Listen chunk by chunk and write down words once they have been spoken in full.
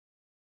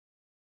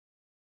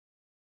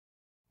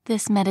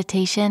This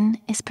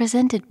meditation is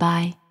presented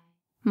by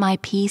My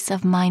Piece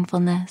of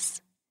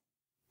Mindfulness.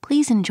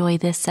 Please enjoy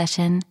this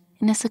session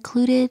in a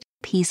secluded,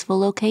 peaceful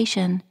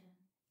location,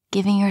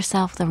 giving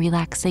yourself the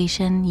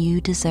relaxation you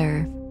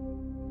deserve.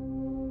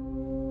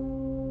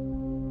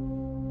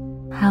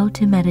 How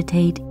to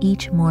meditate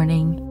each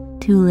morning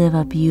to live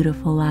a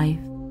beautiful life.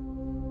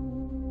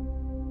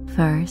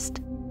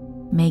 First,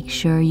 make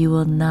sure you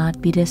will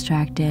not be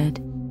distracted.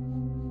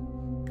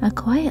 A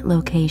quiet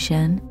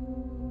location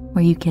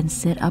where you can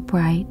sit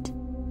upright,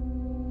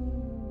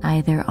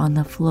 either on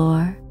the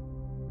floor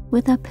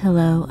with a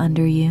pillow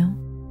under you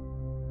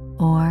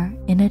or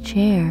in a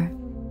chair.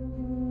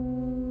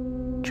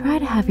 Try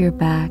to have your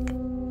back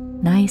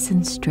nice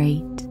and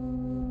straight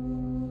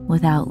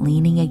without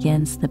leaning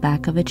against the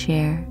back of a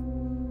chair.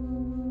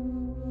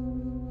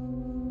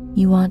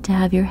 You want to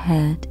have your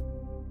head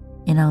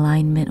in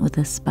alignment with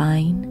the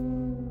spine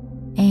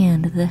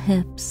and the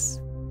hips.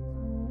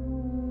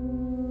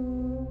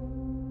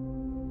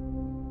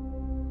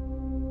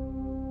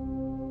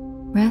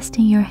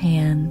 Resting your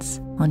hands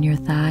on your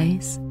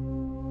thighs,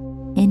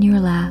 in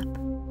your lap,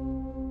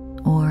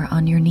 or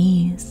on your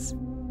knees.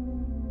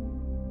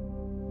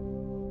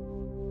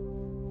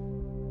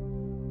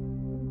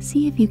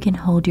 See if you can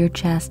hold your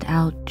chest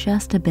out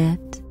just a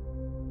bit.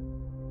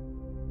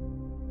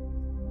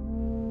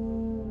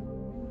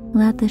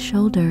 Let the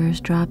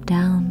shoulders drop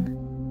down.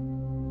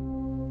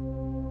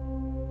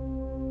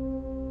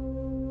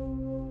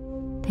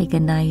 Take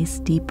a nice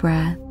deep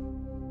breath.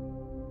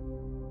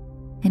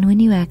 And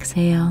when you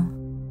exhale,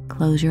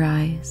 close your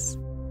eyes.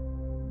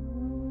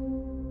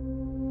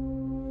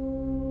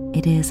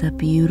 It is a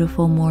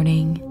beautiful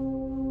morning.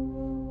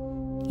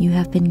 You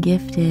have been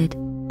gifted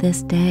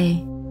this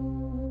day,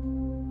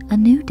 a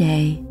new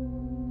day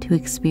to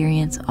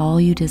experience all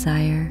you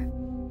desire.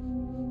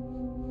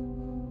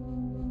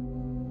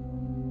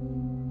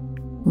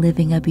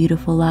 Living a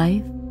beautiful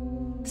life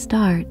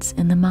starts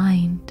in the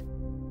mind.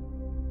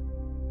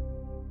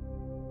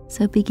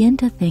 So begin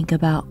to think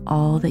about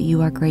all that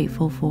you are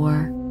grateful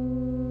for,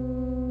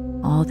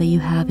 all that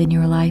you have in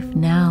your life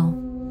now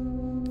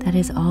that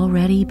is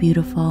already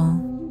beautiful.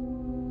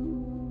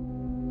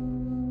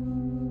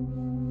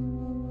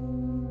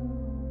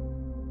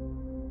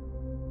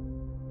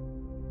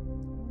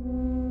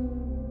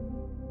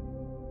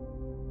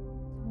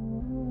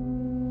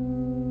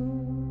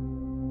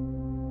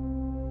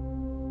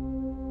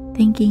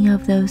 Thinking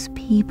of those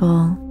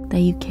people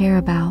that you care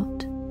about.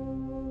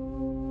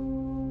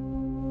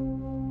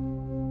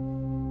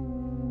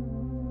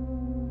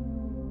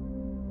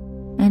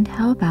 And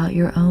how about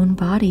your own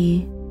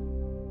body?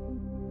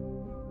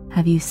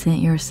 Have you sent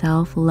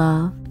yourself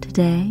love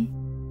today?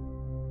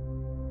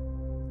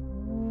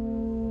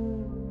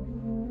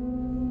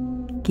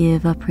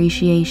 Give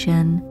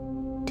appreciation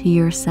to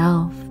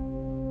yourself.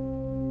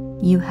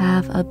 You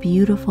have a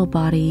beautiful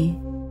body.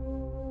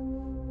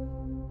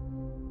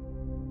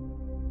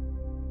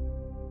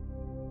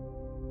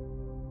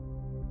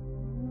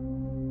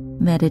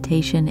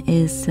 Meditation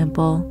is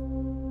simple,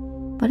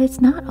 but it's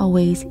not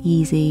always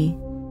easy.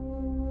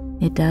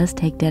 It does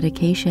take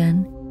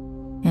dedication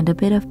and a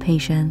bit of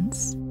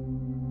patience.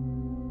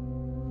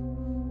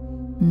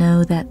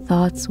 Know that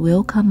thoughts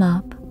will come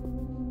up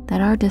that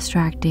are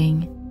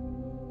distracting,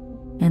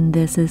 and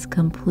this is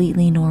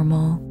completely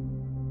normal.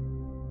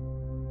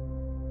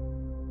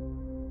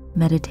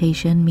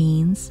 Meditation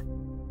means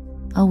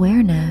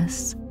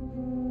awareness,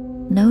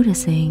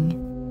 noticing,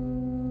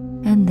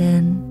 and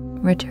then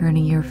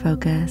returning your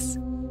focus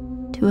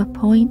to a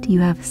point you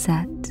have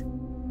set.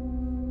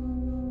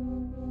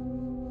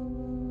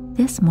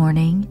 This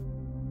morning,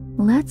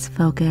 let's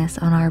focus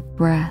on our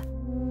breath,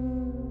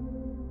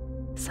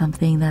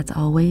 something that's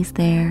always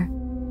there,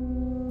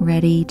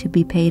 ready to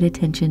be paid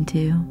attention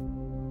to.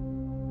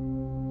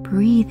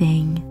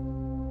 Breathing.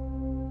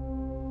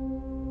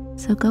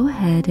 So go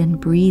ahead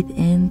and breathe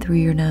in through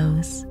your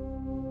nose.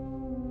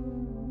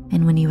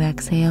 And when you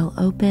exhale,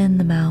 open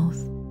the mouth.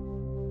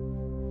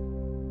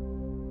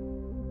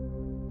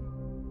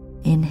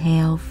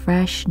 Inhale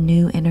fresh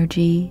new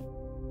energy.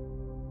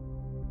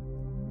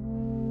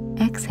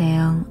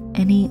 Exhale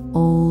any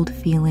old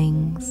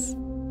feelings.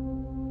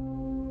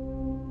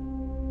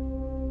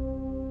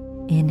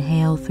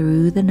 Inhale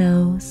through the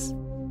nose.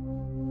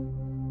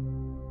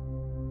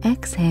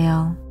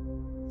 Exhale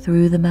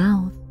through the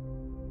mouth.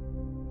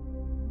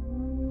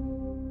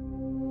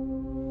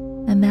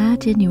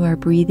 Imagine you are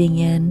breathing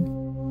in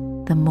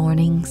the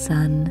morning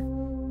sun.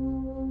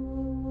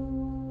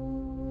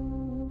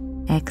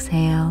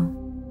 Exhale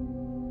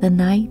the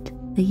night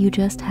that you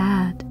just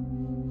had.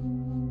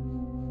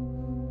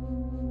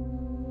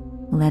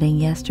 Letting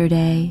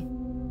yesterday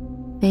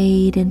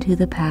fade into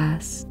the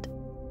past.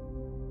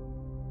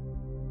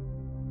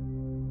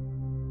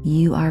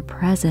 You are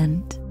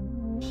present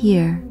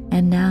here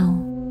and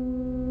now.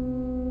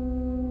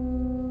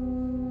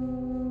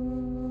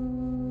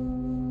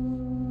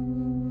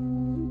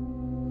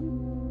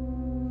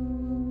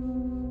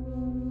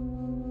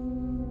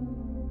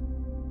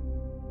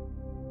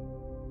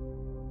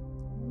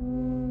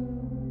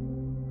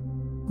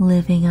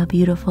 Living a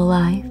beautiful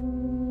life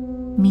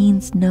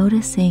means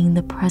noticing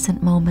the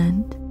present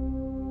moment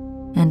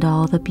and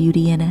all the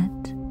beauty in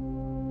it.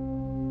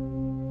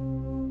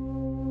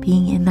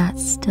 Being in that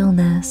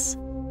stillness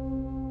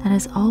that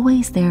is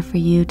always there for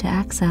you to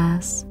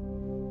access.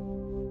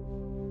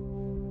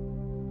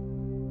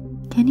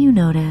 Can you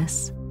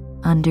notice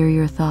under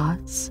your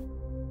thoughts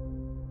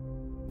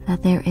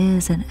that there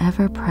is an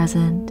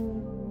ever-present,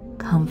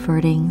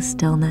 comforting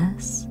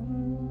stillness?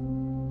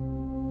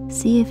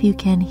 See if you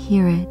can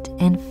hear it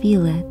and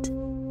feel it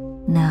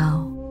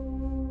now.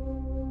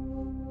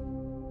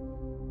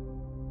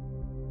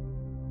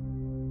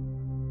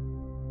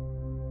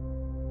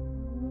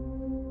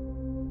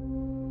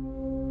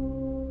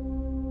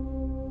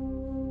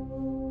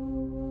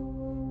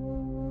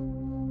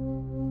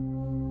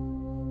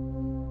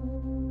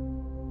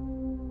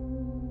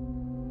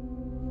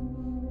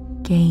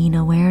 Gain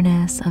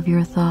awareness of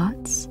your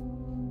thoughts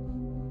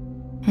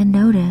and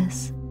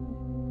notice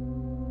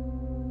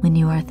when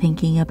you are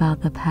thinking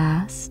about the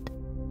past,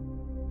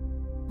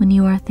 when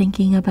you are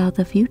thinking about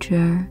the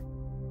future,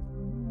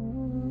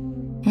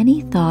 any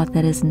thought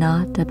that is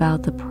not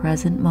about the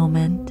present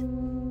moment,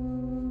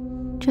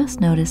 just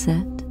notice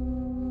it.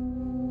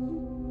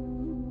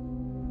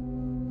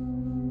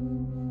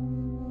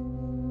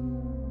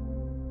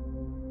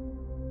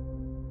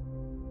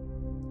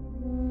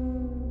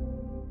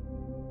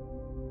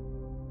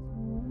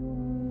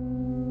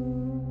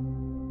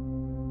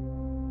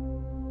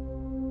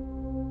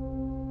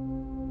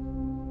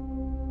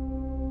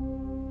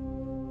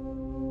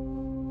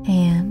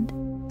 And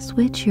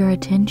switch your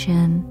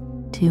attention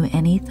to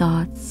any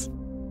thoughts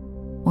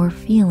or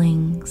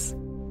feelings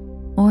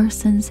or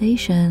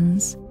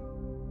sensations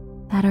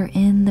that are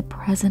in the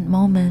present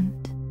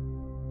moment,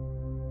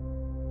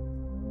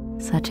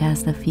 such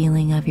as the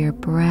feeling of your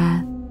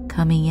breath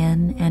coming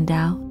in and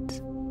out.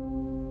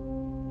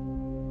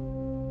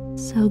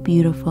 So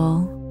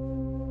beautiful.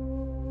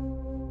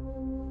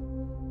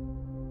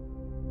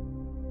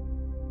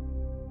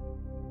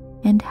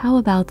 And how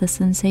about the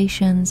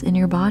sensations in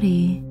your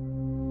body?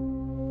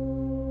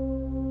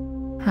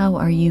 How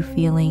are you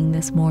feeling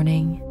this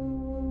morning?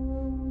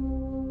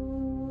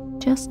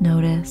 Just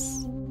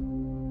notice.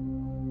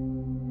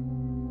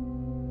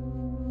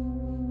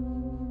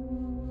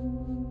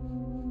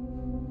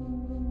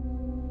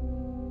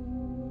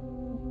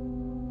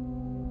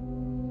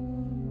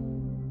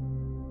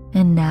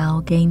 And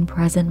now gain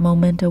present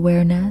moment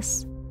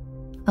awareness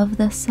of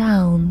the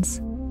sounds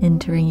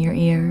entering your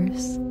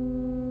ears.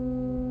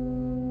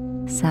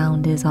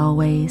 Sound is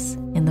always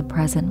in the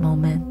present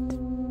moment,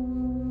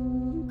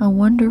 a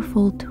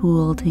wonderful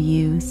tool to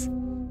use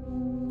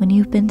when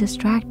you've been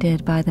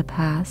distracted by the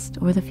past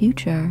or the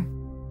future.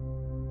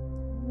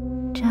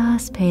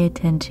 Just pay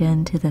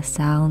attention to the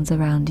sounds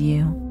around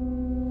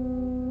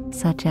you,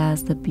 such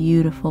as the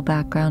beautiful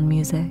background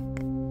music.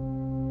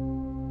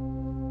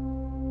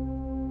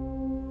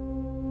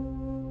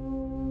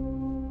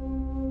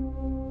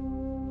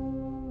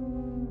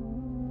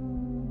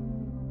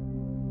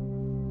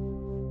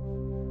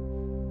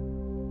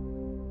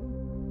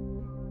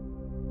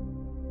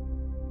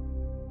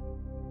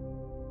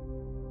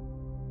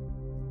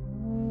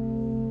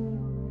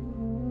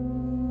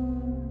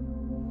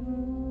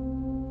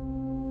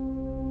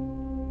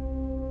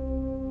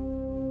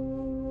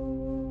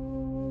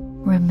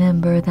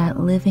 Remember that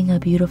living a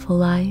beautiful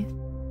life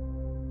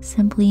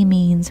simply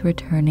means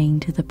returning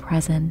to the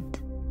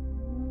present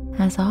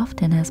as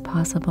often as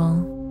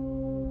possible,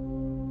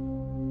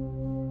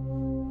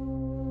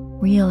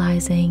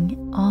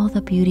 realizing all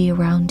the beauty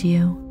around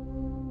you,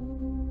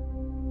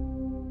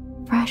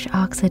 fresh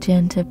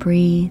oxygen to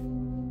breathe,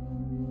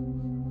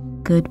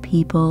 good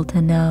people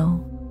to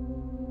know,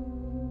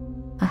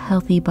 a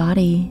healthy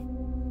body.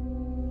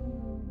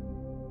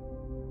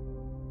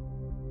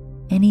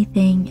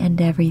 Anything and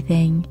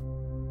everything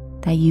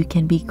that you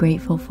can be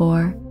grateful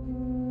for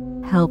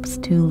helps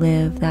to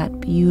live that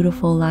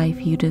beautiful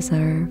life you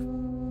deserve.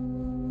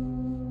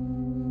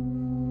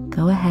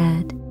 Go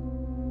ahead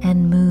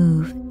and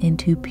move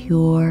into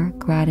pure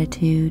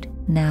gratitude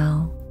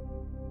now.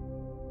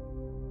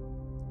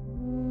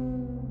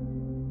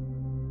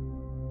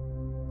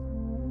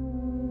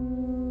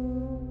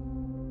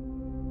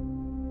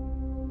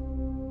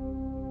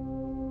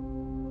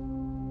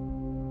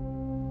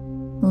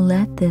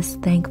 Let this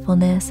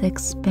thankfulness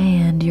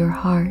expand your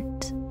heart.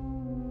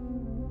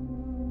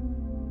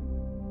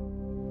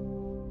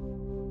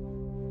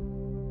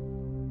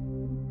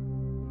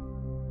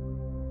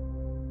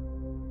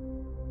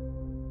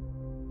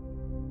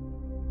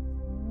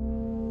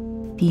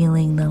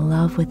 Feeling the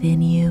love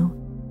within you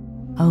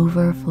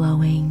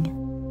overflowing.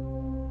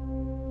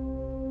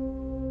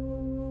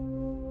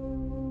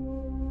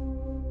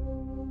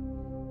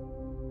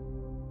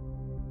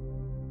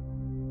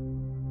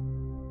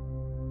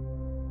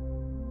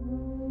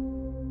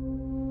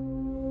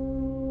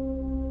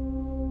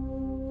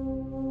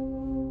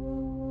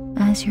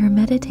 As your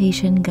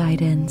meditation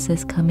guidance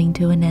is coming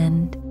to an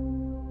end,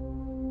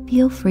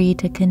 feel free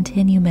to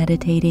continue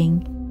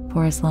meditating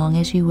for as long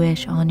as you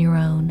wish on your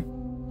own.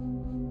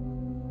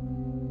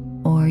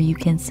 or you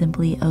can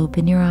simply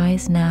open your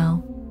eyes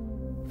now,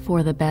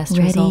 For the best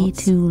ready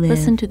results, to live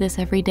listen to this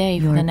every day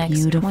for your the next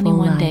beautiful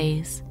 21 life.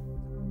 days.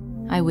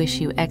 I wish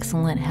you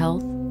excellent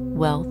health,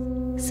 wealth,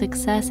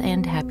 success,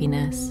 and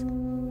happiness.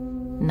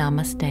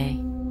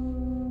 Namaste.